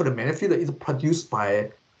fundamentally magnetic field is produced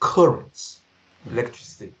by currents,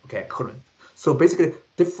 electricity. Okay, current. So basically,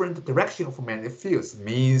 different direction of magnetic fields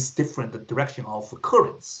means different direction of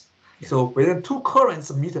currents. Yeah. So when two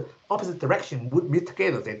currents meet opposite direction would meet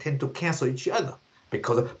together, they tend to cancel each other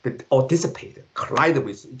because they or dissipate, collide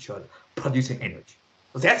with each other, producing energy.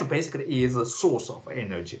 That's basically is the source of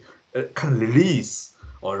energy. Kind of release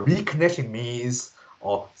or reconnection means,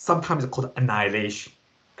 or sometimes called annihilation.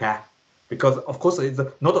 Okay, because of course it's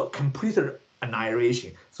not a complete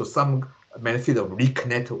annihilation. So some magnetic field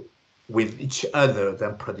reconnect with each other,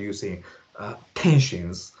 then producing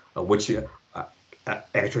tensions, which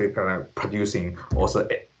actually producing also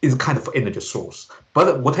is kind of energy source.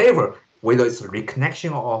 But whatever, whether it's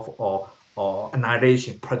reconnection or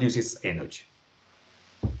annihilation, produces energy.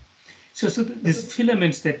 So these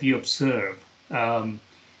filaments that we observe, um,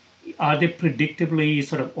 are they predictably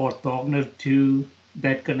sort of orthogonal to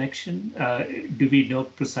that connection? Do we know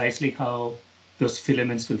precisely how those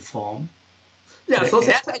filaments will form? Yeah, That so can,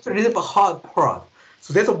 that's actually a little bit hard part.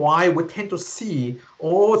 So that's why we tend to see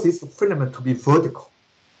all these filaments to be vertical.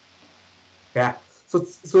 Yeah. So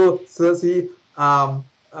the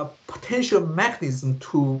potential mechanism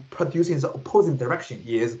to producing the opposing direction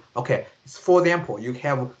is, okay, for example, you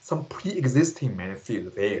have some pre-existing magnetic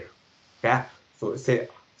field there. Okay, so say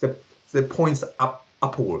the points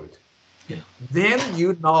upward. Yeah. Then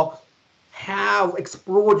you now have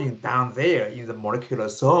explosion down there in the molecular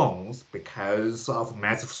zones because of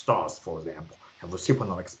massive stars, for example, have a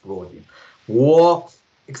supernova explosion, or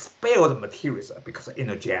expelled materials because of the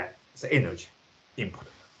energy input.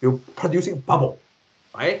 You're producing bubble,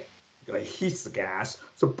 right? You're gonna heat the gas,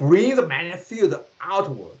 so bring the magnetic field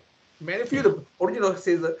outward. Magnetic field originally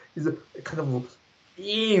is kind of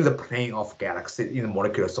in the plane of galaxy in the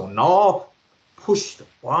molecular zone. Now pushed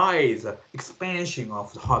by the expansion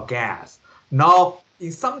of the hot gas. Now,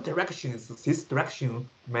 in some directions, this direction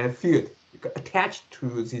magnetic field attached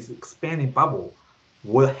to this expanding bubble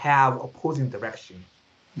will have opposing direction.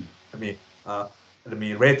 I mean, uh,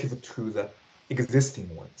 relative to the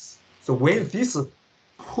existing ones. So when this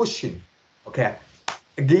pushing, okay,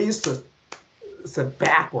 against the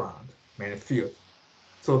background magnetic field,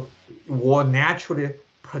 so it will naturally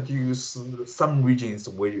produce some regions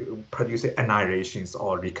where you produce annihilations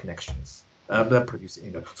or reconnections. That produce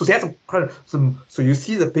so that's kind of so you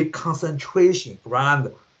see the big concentration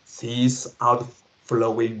around these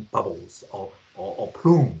outflowing bubbles or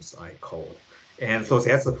plumes, I call it. And so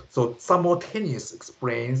that's so simultaneous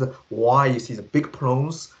explains why you see the big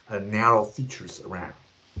plumes and narrow features around.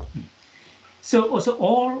 So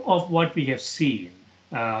all of what we have seen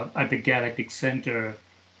at the galactic center,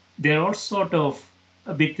 they're all sort of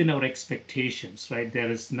within our expectations, right?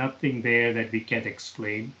 There is nothing there that we can't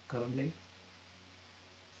explain currently.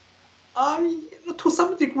 To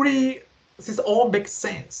some degree, this all makes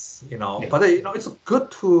sense, Yeah. But it's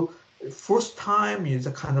good to first time is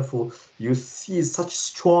a kind of you see such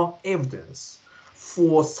strong evidence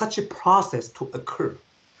for such a process to occur.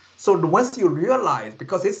 So once you realize,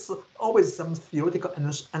 because it's always some theoretical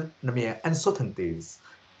uncertainties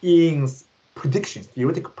in predictions,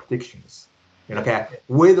 theoretical predictions, okay,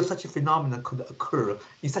 whether such a phenomenon could occur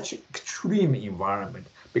in such an extreme environment.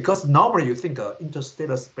 Because normally you think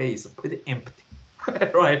interstellar space is pretty empty,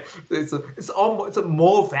 right? It's almost it's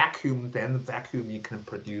more vacuum than vacuum you can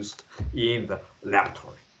produce in the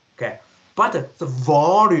laboratory, okay? But the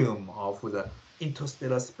volume of the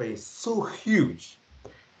interstellar space so huge.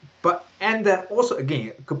 But and also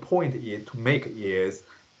again, a good point is to make is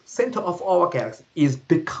center of our galaxy is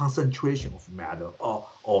big concentration of matter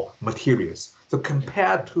or materials. So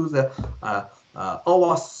compared to the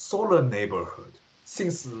our solar neighborhood,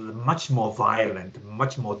 things much more violent,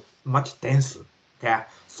 much denser. Okay,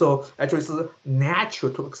 so actually it's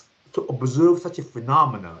natural to observe such a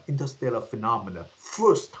phenomena, interstellar phenomena,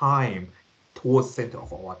 first time towards center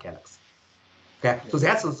of our galaxy. Okay, so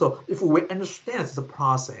that's so if we understand the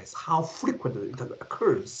process, how frequently it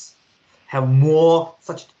occurs, have more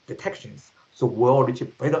such detections, so we'll reach a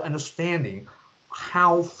better understanding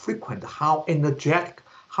how frequent, how energetic,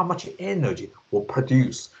 how much energy will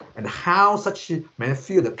produce, and how such magnetic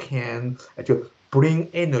field can actually bring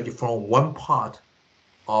energy from one part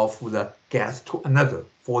of the gas to another.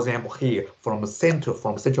 For example, here from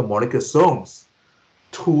central molecular zones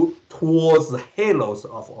towards the halos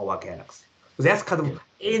of our galaxy. So that's kind of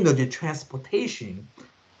energy transportation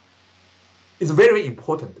is very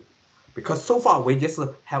important because so far we just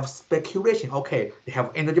have speculation. Okay, they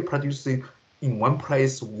have energy producing in one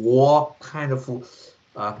place or kind of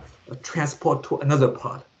transport to another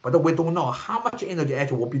part, but we don't know how much energy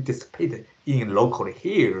actually will be dissipated in locally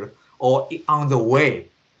here or on the way.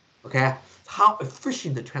 Okay, how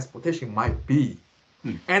efficient the transportation might be,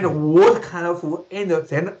 and what kind of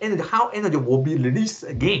energy, how energy will be released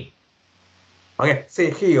again. Okay,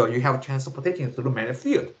 say here you have transportation through the magnetic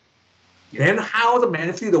field. Yeah. Then how the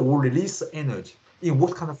magnetic field will release energy, in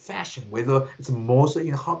what kind of fashion, whether it's mostly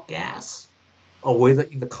in hot gas or whether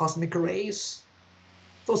in the cosmic rays.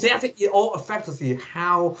 So that it all affects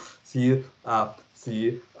how the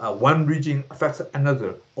one region affects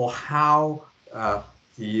another, or how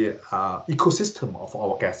the ecosystem of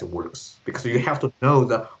our gas works, because you have to know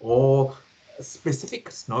the all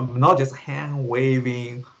specifics, not just hand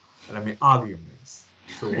waving, arguments.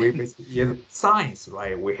 So we basically science,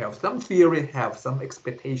 right? We have some theory, have some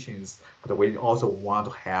expectations, but we also want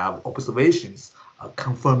to have observations,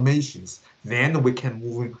 confirmations. Then we can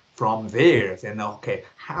move from there. Then okay,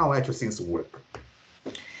 how actually things work.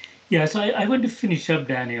 Yeah, so I want to finish up,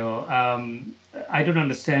 Daniel. I don't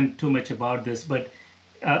understand too much about this, but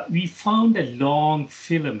we found a long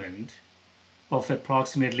filament of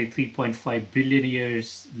approximately 3.5 billion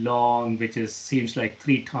years long, which seems like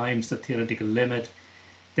 3 times the theoretical limit.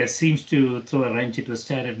 That seems to throw a wrench into a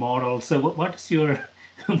standard model. So what is your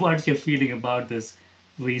what's your feeling about this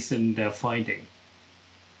recent finding?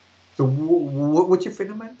 So what's your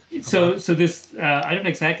phenomenon? So this I don't know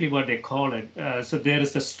exactly what they call it. So there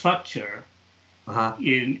is a structure Uh-huh.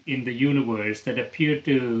 in the universe that appear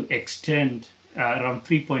to extend around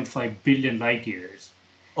 3.5 billion light years.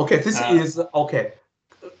 Okay, this Uh, is okay.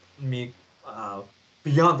 I mean,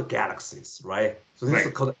 beyond the galaxies, right? So this is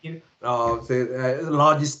right, called the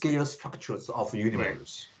large scale structures of right,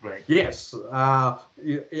 universe. right. Yes,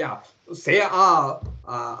 yeah. There are.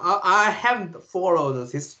 I haven't followed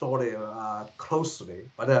this story closely,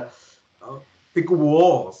 but big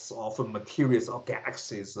walls of materials of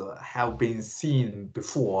galaxies have been seen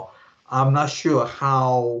before. I'm not sure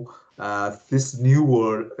how this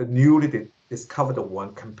newly discovered one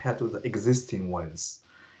compared to the existing ones.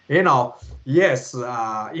 Yes,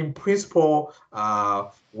 in principle,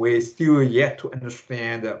 we still yet to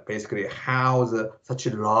understand basically how such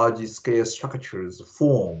large scale structures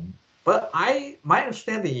form. But my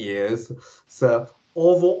understanding is the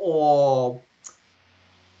overall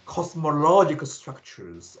cosmological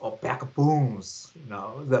structures or backbones,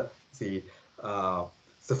 the uh,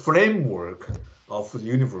 the framework of the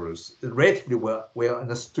universe is relatively well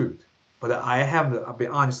understood. But I'll be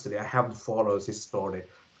honestly, I haven't followed this story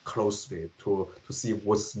closely to see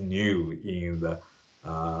what's new in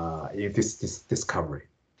this discovery.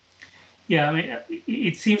 Yeah, I mean,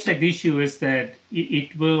 it seems like the issue is that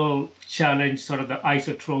it will challenge sort of the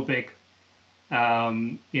isotropic,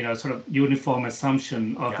 sort of uniform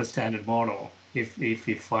assumption of Yeah. the standard model if we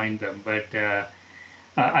find them. But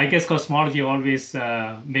I guess cosmology always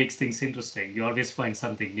makes things interesting. You always find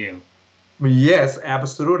something new. Yes,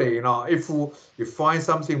 absolutely. If you find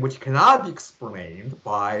something which cannot be explained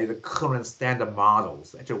by the current standard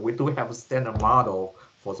models, actually we do have a standard model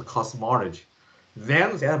for the cosmology, then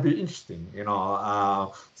that'll be interesting.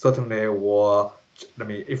 Certainly, or I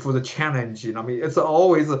mean, if the challenge, I mean, it's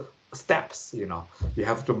always steps. You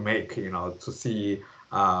have to make, to see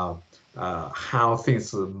how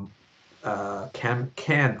things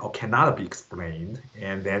can or cannot be explained,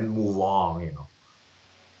 and then move on.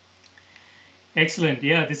 Excellent.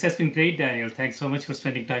 Yeah, this has been great, Daniel. Thanks so much for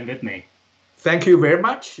spending time with me. Thank you very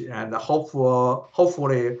much, and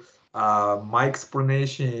hopefully my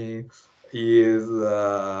explanation is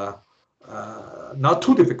not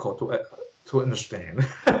too difficult to understand.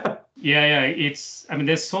 Yeah, yeah. I mean,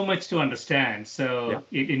 there's so much to understand. Yeah, So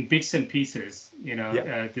in bits and pieces,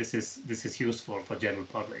 yeah. this is useful for general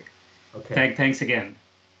public. Okay, Thanks again.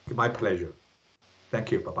 my pleasure. Thank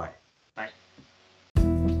you. Bye bye. Bye.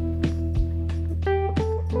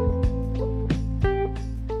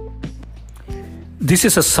 This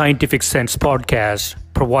is a Scientific Sense podcast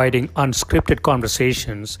providing unscripted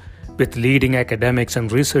conversations with leading academics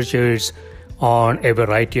and researchers on a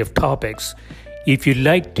variety of topics. If you'd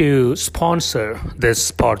like to sponsor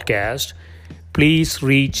this podcast, please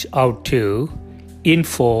reach out to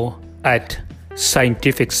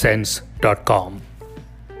info@scientificsense.com.